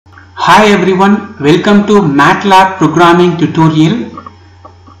Hi everyone, welcome to MATLAB programming tutorial.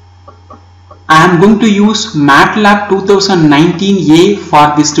 I am going to use MATLAB 2019A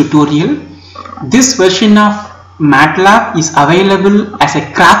for this tutorial. This version of MATLAB is available as a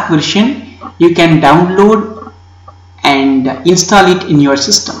crack version. You can download and install it in your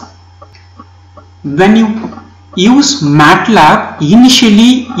system. When you use MATLAB,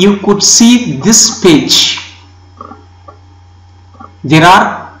 initially you could see this page. There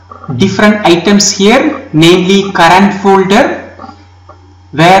are different items here, namely current folder,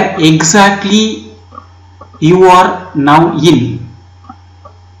 where exactly you are now in,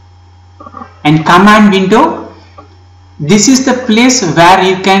 and command window. This is the place where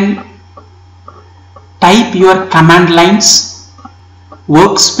you can type your command lines.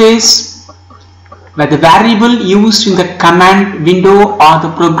 Workspace, where the variable used in the command window or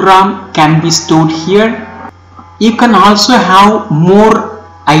the program can be stored here. You can also have more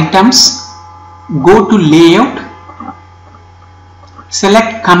items. Go to layout,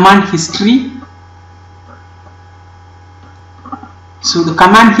 select command history. So the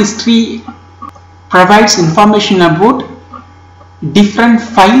command history provides information about different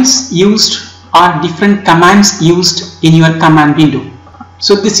files used or different commands used in your command window.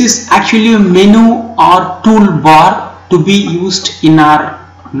 So this is actually a menu or toolbar to be used in our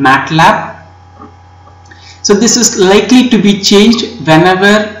MATLAB. So this is likely to be changed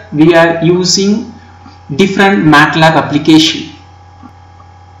whenever we are using different MATLAB application.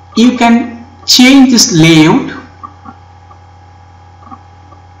 You can change this layout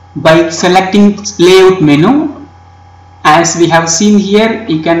by selecting layout menu. As we have seen here,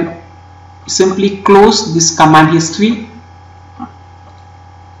 you can simply close this command history.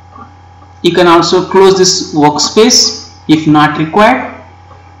 You can also close this workspace if not required.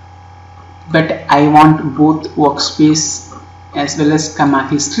 But I want both workspace as well as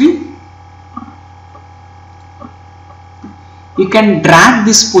command history. You can drag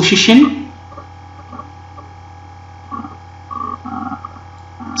this position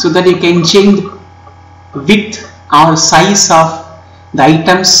so that you can change width or size of the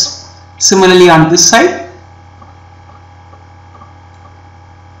items. Similarly on this side.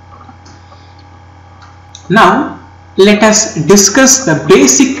 Now let us discuss the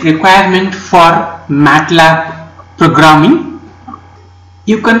basic requirement for MATLAB programming.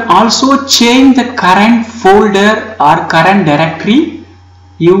 You can also change the current folder or current directory.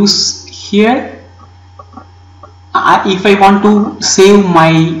 Use here. If I want to save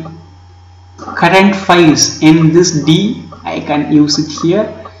my current files in this D, I can use it here.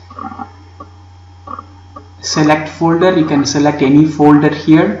 Select folder, you can select any folder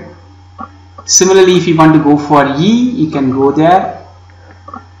here. Similarly, if you want to go for E, you can go there,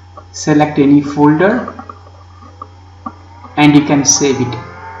 select any folder, and you can save it.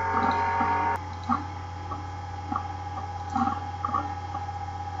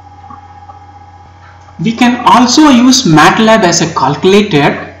 We can also use MATLAB as a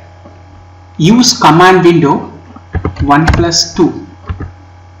calculator. Use command window 1 plus 2.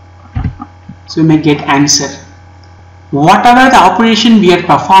 So you may get answer. Whatever the operation we are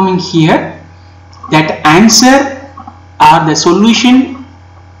performing here, that answer or the solution,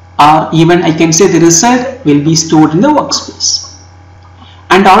 or even I can say the result, will be stored in the workspace.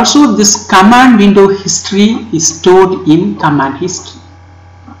 And also this command window history is stored in command history.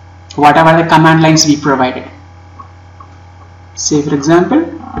 Whatever the command lines we provided. Say for example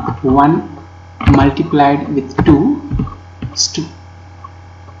 1 multiplied with 2 is 2.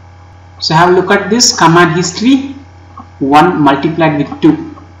 So have a look at this command history. 1 multiplied with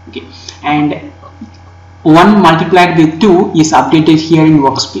 2. Okay. And 1 multiplied with 2 is updated here in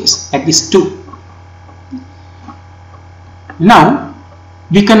workspace, that is 2. Now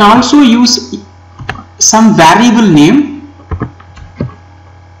we can also use some variable name.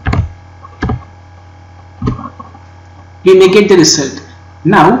 We may get the result.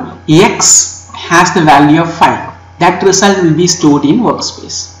 Now x has the value of 5. That result will be stored in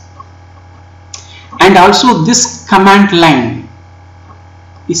workspace. And also this command line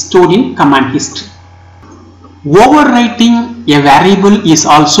is stored in command history. Overwriting a variable is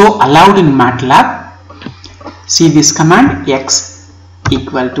also allowed in MATLAB. See this command, x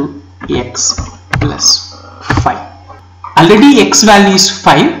equal to x plus 5. Already x value is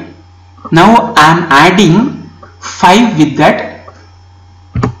 5. Now I am adding 5 with that.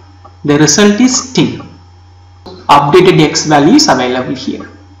 The result is 10. Updated x value is available here.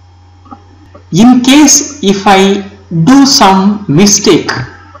 In case if I do some mistake,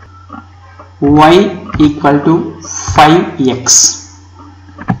 y equal to 5x.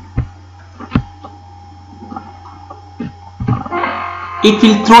 it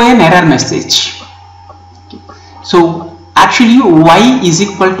will throw an error message. So actually y is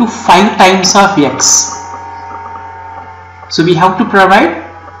equal to 5 times of x. So we have to provide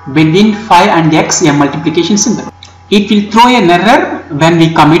between 5 and x a multiplication symbol. It will throw an error when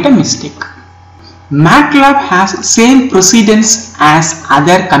we commit a mistake. MATLAB has same precedence as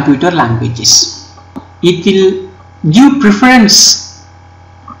other computer languages. It will give preference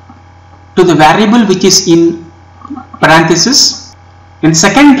to the variable which is in parenthesis, and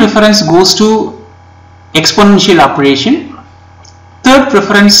second preference goes to exponential operation, third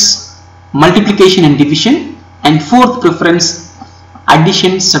preference multiplication and division, and fourth preference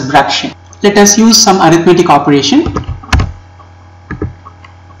addition, subtraction. Let us use some arithmetic operation.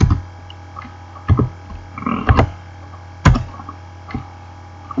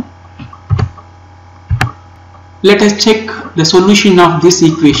 Let us check the solution of this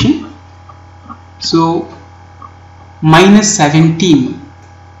equation. So minus 17,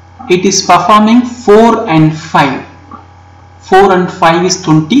 it is performing 4 and 5. 4 and 5 is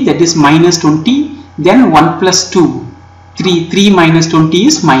 20, that is minus 20, then 1 plus 2, 3. 3 minus 20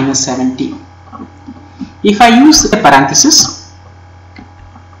 is minus 17. If I use a parenthesis,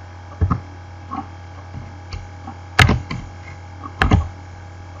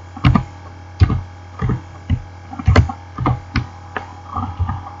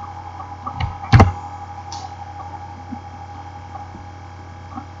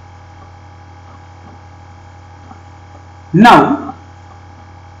 now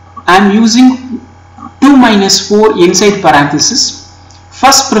I am using 2 minus 4 inside parenthesis.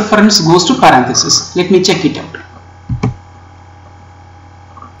 First preference goes to parenthesis. Let me check it out.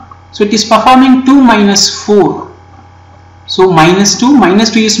 So it is performing 2 minus 4. So minus 2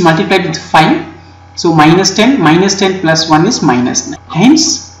 is multiplied with 5. So minus 10 plus 1 is minus 9.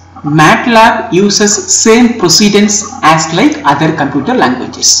 Hence MATLAB uses same precedence as like other computer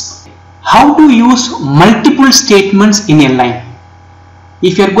languages. How to use multiple statements in a line?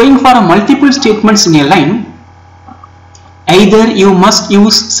 If you are going for a multiple statements in a line, either you must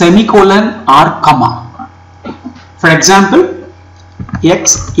use semicolon or comma. For example,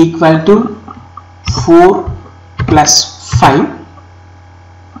 x equal to 4 plus 5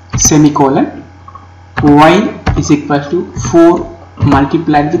 semicolon, y is equal to 4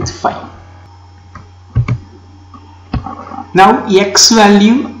 multiplied with 5. Now x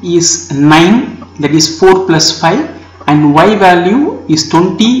value is 9, that is 4 plus 5, and y value is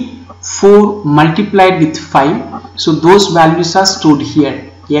 24 multiplied with 5. So those values are stored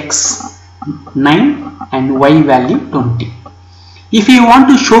here, x 9 and y value 20. If you want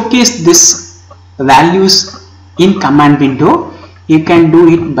to showcase this values in command window, you can do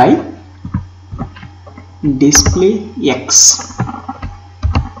it by display x.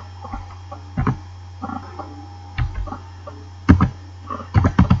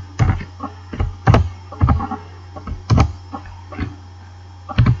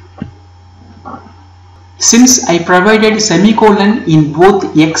 Since I provided semicolon in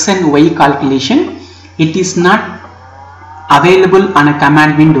both x and y calculation, it is not available on a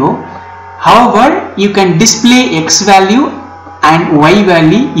command window. However, you can display x value and y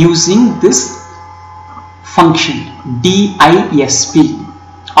value using this function disp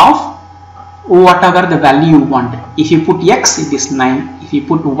of whatever the value you want. If you put x, it is 9. If you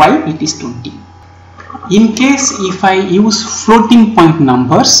put y, it is 20. In case if I use floating point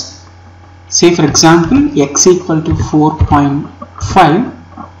numbers, say for example x equal to 4.5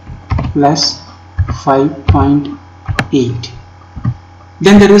 plus 5.8,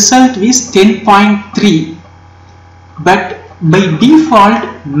 then the result is 10.3, but by default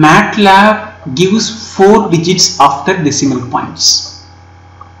MATLAB gives 4 digits after decimal points.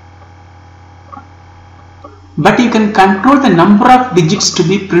 But you can control the number of digits to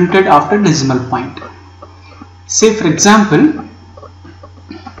be printed after decimal point. Say for example,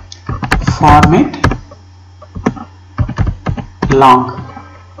 format long.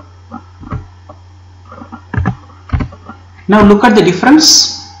 Now look at the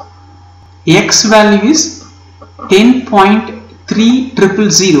difference. X value is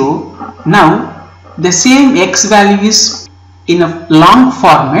 10.3000. Now the same x value is in a long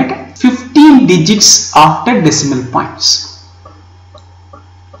format 15 digits after decimal points.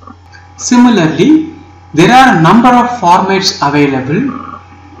 Similarly, there are a number of formats available.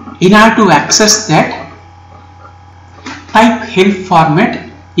 In order to access that, type help format.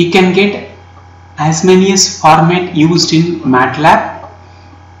 You can get as many as format used in MATLAB.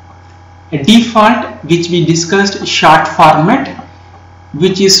 A default, which we discussed, short format,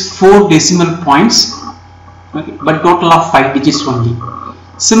 which is 4 decimal points, okay, but total of 5 digits only.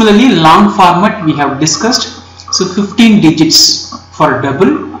 Similarly, long format we have discussed, so 15 digits for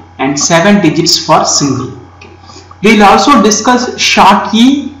double and 7 digits for single. We will also discuss short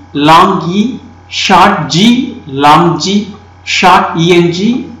E, long E, short G, long G, short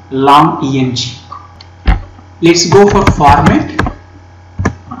ENG, long ENG. Let's go for format.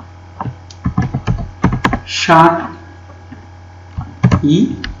 Short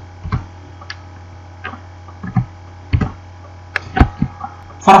E.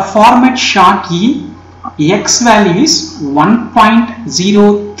 For a format short E, X value is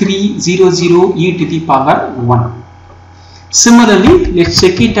 1.0300 e to the power 1. Similarly, let's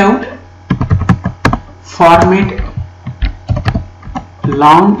check it out. Format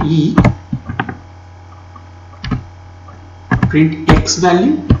long E, print X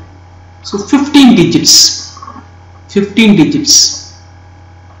value. So 15 digits,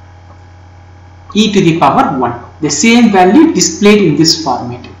 e to the power 1. The same value displayed in this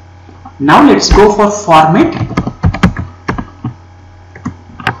format. Now let's go for format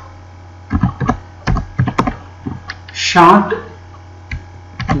short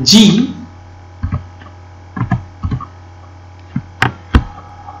G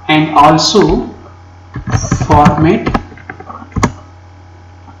and also format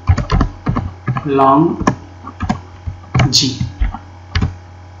long G.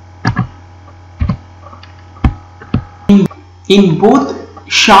 In both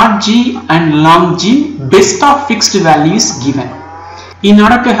short G and long G, best of fixed value is given. In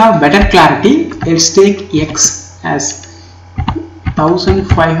order to have better clarity, let's take X as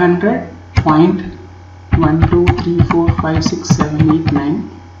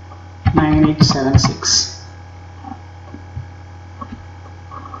 1500.12345678999876.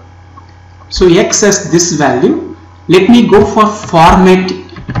 So X as this value. Let me go for format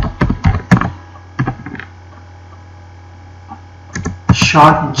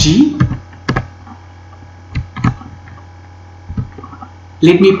short G.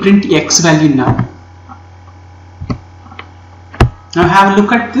 Let me print X value now. Now have a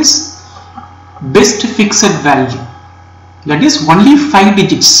look at this best fixed value, that is only 5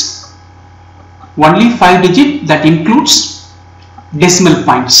 digits, only 5 digit, that includes decimal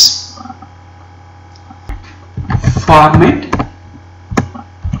points. Format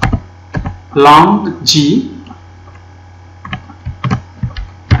long G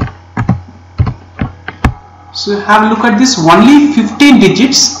So have a look at this, only 15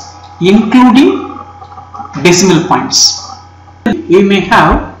 digits including decimal points. We may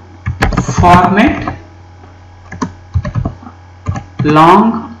have format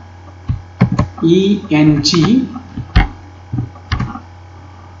long ENG.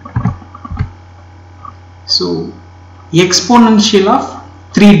 So exponential of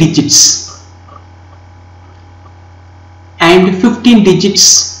 3 digits and 15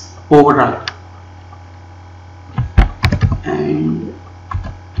 digits overall. And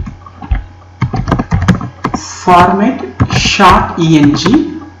format short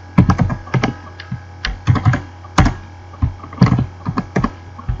ENG.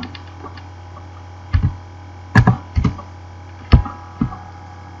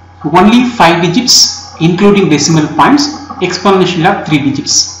 Only 5 digits including decimal points, exponential of 3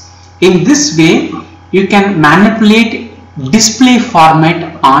 digits. In this way you can manipulate display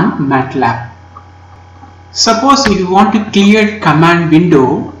format on MATLAB. Suppose if you want to clear command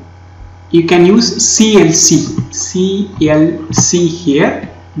window, you can use CLC here.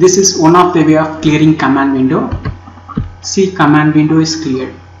 This is one of the way of clearing command window. See, command window is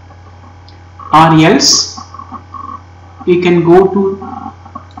cleared. Or else you can go to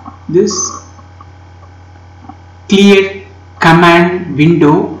this clear command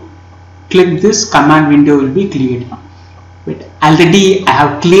window, click this, command window will be cleared. But already I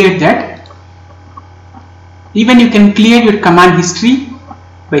have cleared that. Even you can clear your command history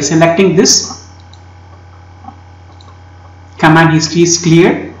by selecting this. Command history is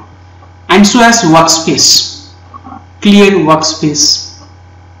cleared, and so as workspace, clear workspace.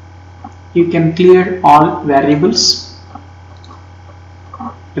 You can clear all variables.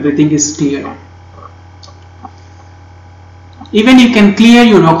 Everything is clear. Even you can clear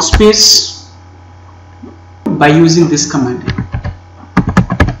your workspace by using this command,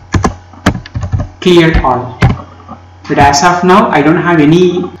 clear all. But as of now I don't have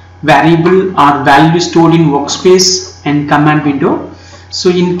any variable or value stored in workspace and command window. So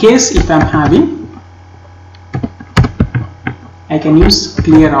in case if I am having, I can use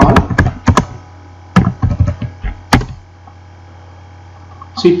clear all.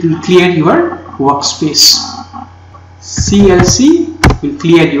 So it will clear your workspace. CLC will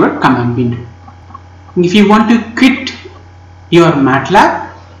clear your command window. If you want to quit your MATLAB,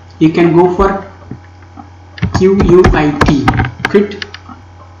 you can go for QUIT, quit.